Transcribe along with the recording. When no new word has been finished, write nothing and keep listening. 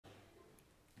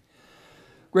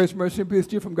Grace, mercy, and peace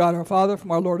to you from God our Father, from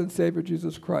our Lord and Savior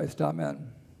Jesus Christ.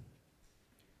 Amen.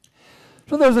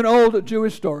 So there's an old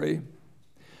Jewish story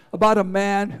about a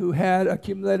man who had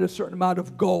accumulated a certain amount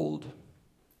of gold.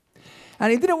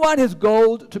 And he didn't want his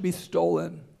gold to be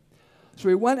stolen. So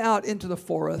he went out into the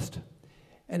forest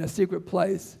in a secret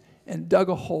place and dug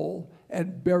a hole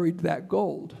and buried that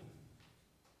gold.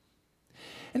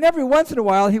 And every once in a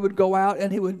while, he would go out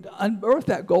and he would unearth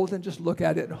that gold and just look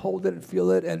at it and hold it and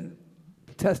feel it and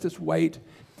test its weight.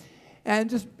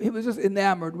 And he was just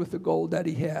enamored with the gold that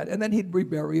he had. And then he'd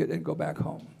rebury it and go back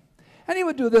home. And he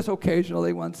would do this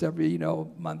occasionally, once every,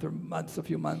 month or a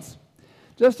few months,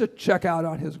 just to check out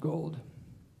on his gold.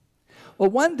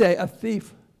 Well, one day, a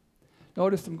thief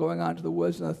noticed him going on to the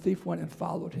woods, and the thief went and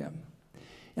followed him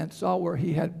and saw where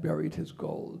he had buried his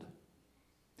gold.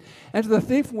 And so the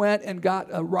thief went and got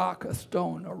a rock,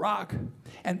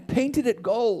 and painted it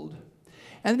gold.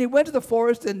 And then he went to the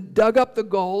forest and dug up the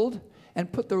gold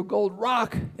and put the gold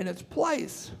rock in its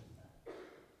place.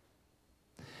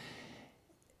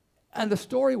 And the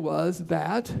story was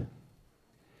that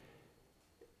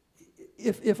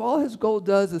if all his gold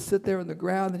does is sit there in the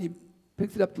ground and he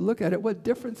picks it up to look at it, what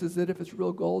difference is it if it's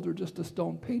real gold or just a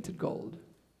stone painted gold?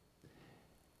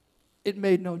 It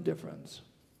made no difference.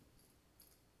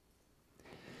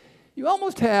 You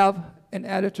almost have an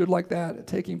attitude like that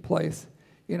taking place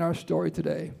in our story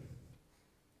today.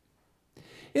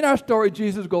 In our story,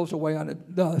 Jesus goes away on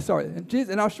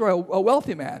in our story, a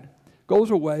wealthy man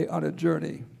goes away on a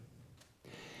journey.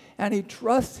 And he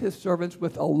trusts his servants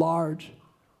with a large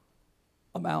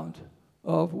amount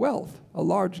of wealth, a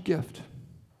large gift.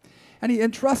 And he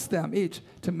entrusts them each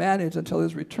to manage until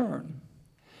his return.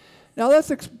 Now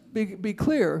let's be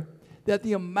clear that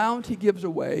the amount he gives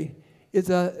away is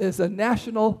a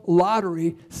national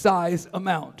lottery size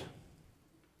amount.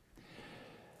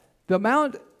 The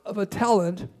amount of a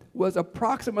talent was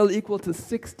approximately equal to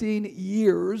 16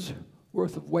 years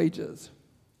worth of wages.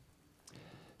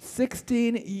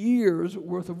 16 years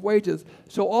worth of wages.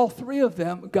 So all three of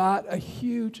them got a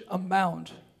huge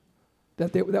amount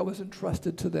that was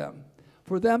entrusted to them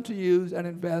for them to use and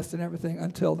invest in everything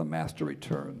until the master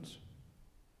returns.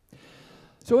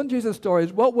 So in Jesus'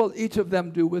 stories, what will each of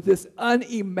them do with this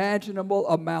unimaginable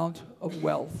amount of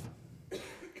wealth?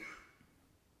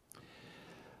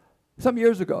 Some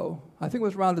years ago, I think it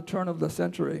was around the turn of the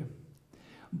century,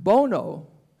 Bono,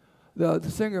 the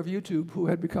singer of YouTube, who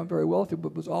had become very wealthy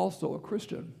but was also a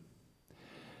Christian,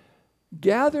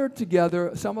 gathered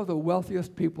together some of the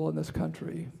wealthiest people in this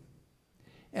country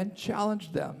and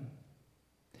challenged them.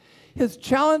 His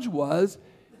challenge was,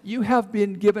 you have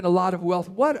been given a lot of wealth.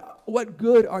 What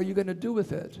good are you going to do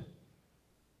with it?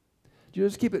 Do you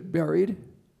just keep it buried,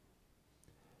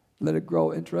 let it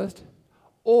grow interest,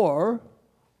 or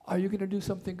are you going to do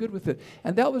something good with it?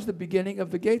 And that was the beginning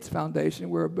of the Gates Foundation,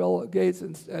 where Bill Gates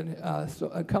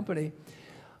and company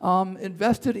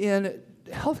invested in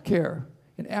healthcare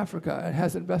in Africa and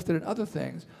has invested in other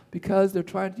things because they're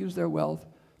trying to use their wealth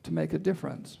to make a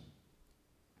difference.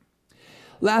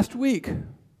 Last week,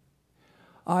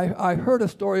 I heard a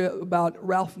story about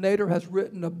Ralph Nader has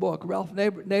written a book. Ralph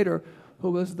Nader,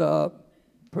 who was the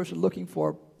person looking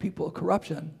for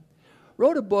corruption,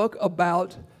 wrote a book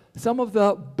about some of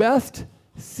the best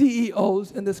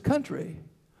CEOs in this country,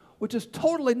 which is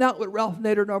totally not what Ralph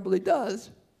Nader normally does.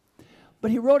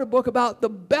 But he wrote a book about the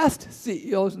best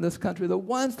CEOs in this country, the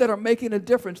ones that are making a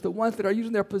difference, the ones that are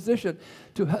using their position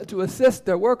to assist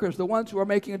their workers, the ones who are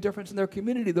making a difference in their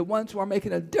community, the ones who are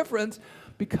making a difference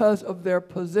because of their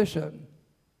position,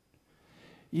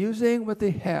 using what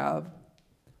they have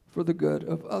for the good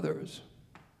of others.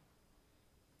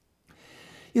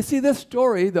 You see, this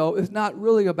story, though, is not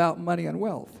really about money and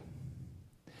wealth.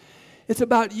 It's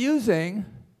about using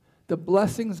the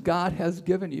blessings God has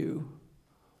given you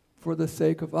for the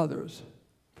sake of others,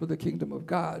 for the kingdom of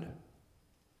God.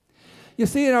 You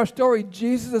see, in our story,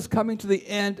 Jesus is coming to the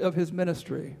end of his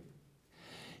ministry.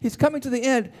 He's coming to the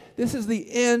end. This is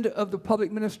the end of the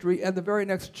public ministry, and the very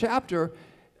next chapter,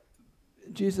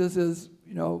 Jesus is,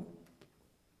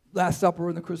 Last Supper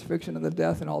and the crucifixion and the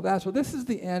death and all that. So this is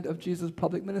the end of Jesus'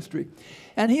 public ministry.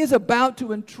 And he is about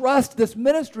to entrust this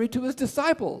ministry to his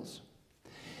disciples.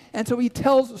 And so he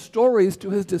tells stories to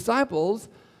his disciples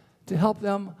to help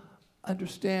them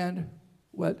understand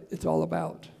what it's all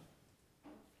about.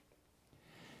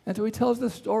 And so he tells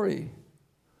this story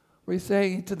where he's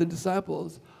saying to the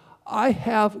disciples, I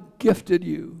have gifted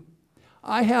you.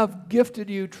 I have gifted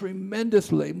you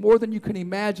tremendously. More than you can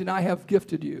imagine, I have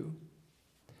gifted you.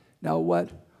 Now what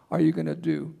are you going to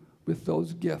do with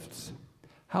those gifts?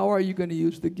 How are you going to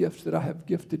use the gifts that I have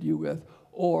gifted you with?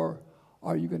 Or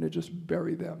Or are you going to just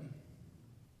bury them?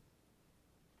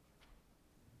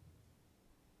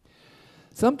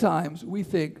 Sometimes we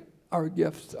think our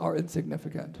gifts are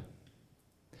insignificant.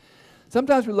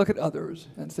 Sometimes we look at others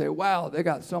and say, wow, they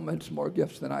got so much more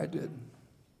gifts than I did.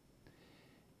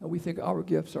 And we think our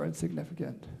gifts are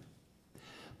insignificant.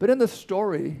 But in the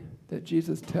story that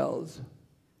Jesus tells,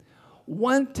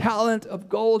 1 talent of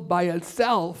gold by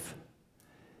itself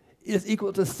is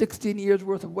equal to 16 years'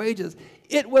 worth of wages.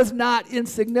 It was not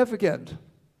insignificant,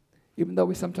 even though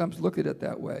we sometimes look at it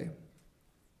that way.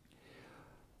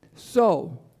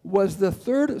 So, was the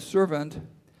third servant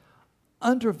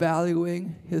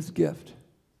undervaluing his gift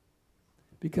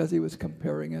because he was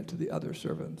comparing it to the other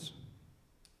servants?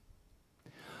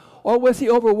 Or was he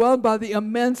overwhelmed by the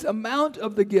immense amount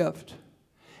of the gift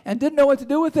and didn't know what to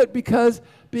do with it because,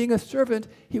 being a servant,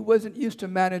 he wasn't used to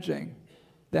managing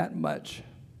that much?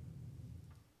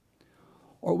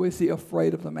 Or was he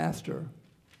afraid of the master?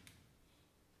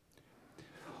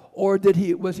 Or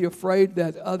was he afraid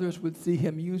that others would see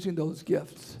him using those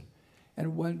gifts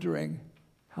and wondering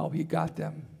how he got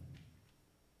them?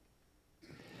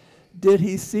 Did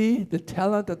he see the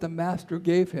talent that the master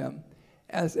gave him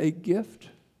as a gift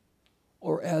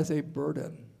or as a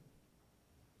burden?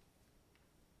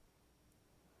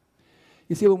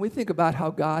 You see, when we think about how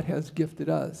God has gifted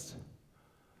us,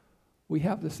 we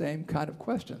have the same kind of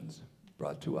questions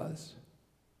brought to us.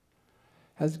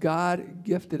 Has God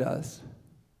gifted us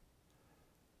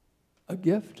a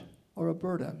gift or a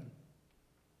burden?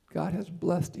 God has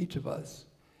blessed each of us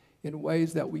in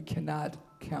ways that we cannot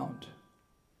count.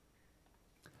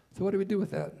 So what do we do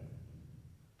with that?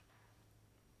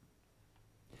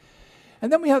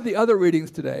 And then we have the other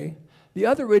readings today. The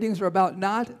other readings are about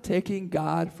not taking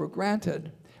God for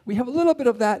granted. We have a little bit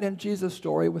of that in Jesus'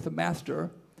 story with the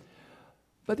master.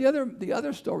 But the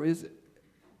other stories,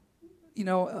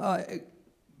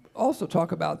 also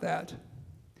talk about that.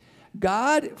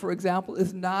 God, for example,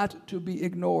 is not to be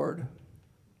ignored.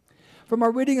 From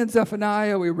our reading in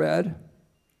Zephaniah, we read,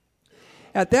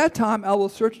 "At that time I will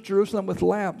search Jerusalem with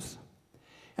lamps,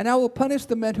 and I will punish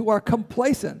the men who are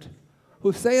complacent,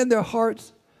 who say in their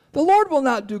hearts, 'The Lord will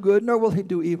not do good, nor will he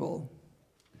do evil.'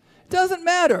 It doesn't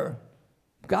matter.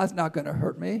 God's not going to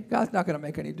hurt me. God's not going to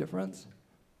make any difference."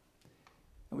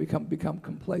 And we become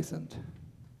complacent.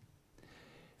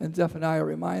 And Zephaniah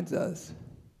reminds us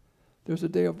there's a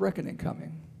day of reckoning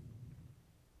coming.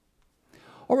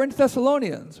 Or in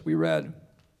Thessalonians, we read,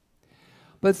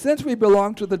 "But since we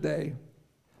belong to the day,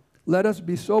 let us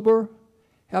be sober,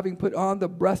 having put on the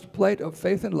breastplate of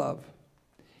faith and love,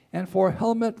 and for a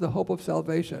helmet the hope of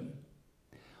salvation.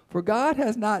 For God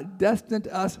has not destined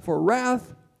us for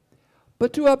wrath,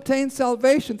 but to obtain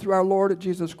salvation through our Lord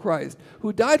Jesus Christ,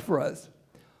 who died for us,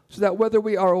 so that whether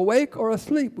we are awake or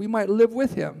asleep, we might live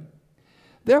with him.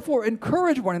 Therefore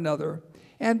encourage one another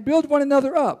and build one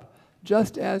another up,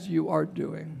 just as you are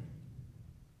doing."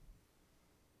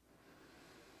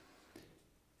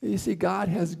 You see, God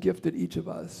has gifted each of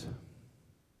us.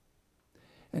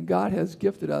 And God has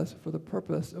gifted us for the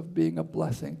purpose of being a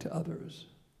blessing to others.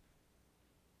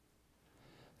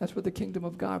 That's what the kingdom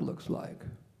of God looks like.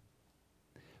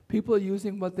 People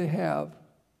using what they have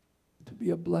to be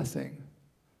a blessing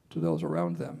to those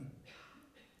around them.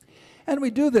 And we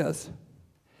do this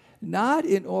not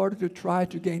in order to try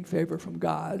to gain favor from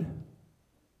God,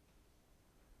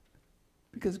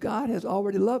 because God has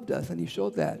already loved us, and he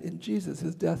showed that in Jesus,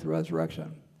 his death and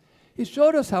resurrection. He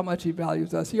showed us how much he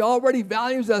values us. He already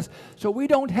values us, so we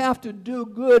don't have to do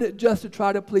good just to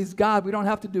try to please God. We don't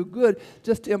have to do good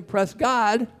just to impress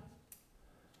God,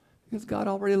 because God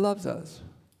already loves us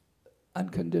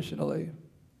unconditionally.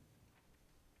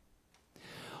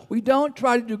 We don't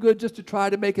try to do good just to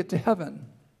try to make it to heaven.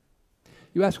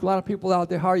 You ask a lot of people out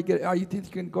there, are you think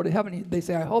you can go to heaven? They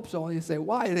say, "I hope so." And you say,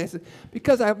 "Why?" And they say,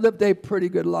 "Because I've lived a pretty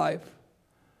good life."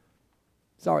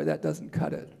 Sorry, that doesn't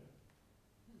cut it.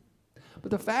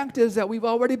 But the fact is that we've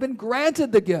already been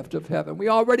granted the gift of heaven. We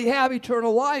already have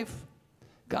eternal life.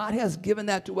 God has given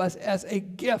that to us as a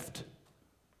gift.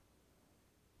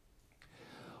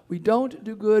 We don't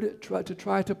do good to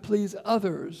try to please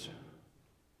others.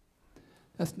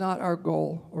 That's not our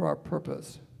goal or our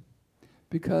purpose,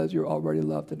 because you're already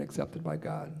loved and accepted by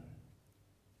God.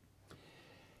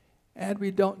 And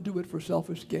we don't do it for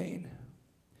selfish gain.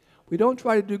 We don't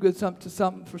try to do good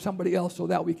for somebody else so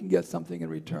that we can get something in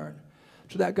return,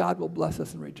 so that God will bless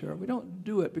us in return. We don't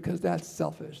do it because that's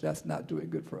selfish. That's not doing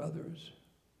good for others.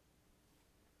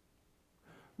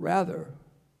 Rather,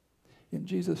 in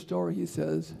Jesus' story, he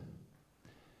says,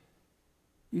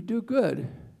 you do good,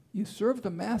 you serve the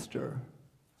master,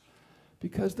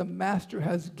 Because the Master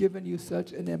has given you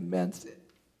such an immense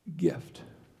gift.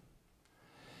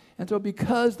 And so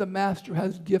because the Master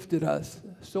has gifted us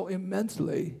so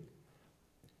immensely,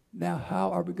 now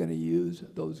how are we going to use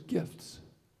those gifts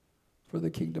for the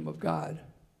kingdom of God?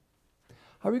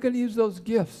 How are we going to use those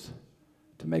gifts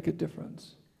to make a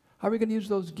difference? How are we going to use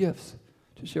those gifts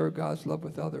to share God's love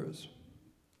with others?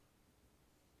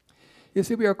 You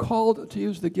see, we are called to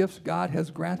use the gifts God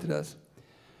has granted us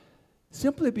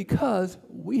simply because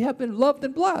we have been loved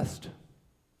and blessed.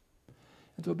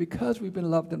 And so because we've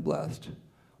been loved and blessed,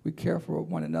 we care for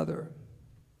one another.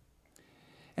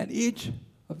 And each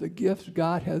of the gifts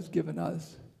God has given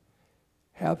us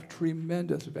have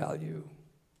tremendous value,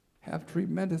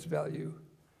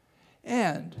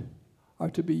 and are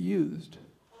to be used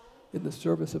in the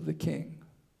service of the King,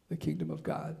 the kingdom of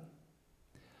God.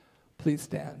 Please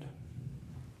stand.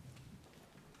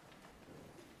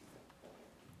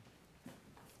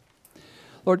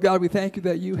 Lord God, we thank you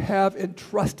that you have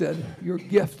entrusted your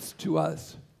gifts to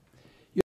us.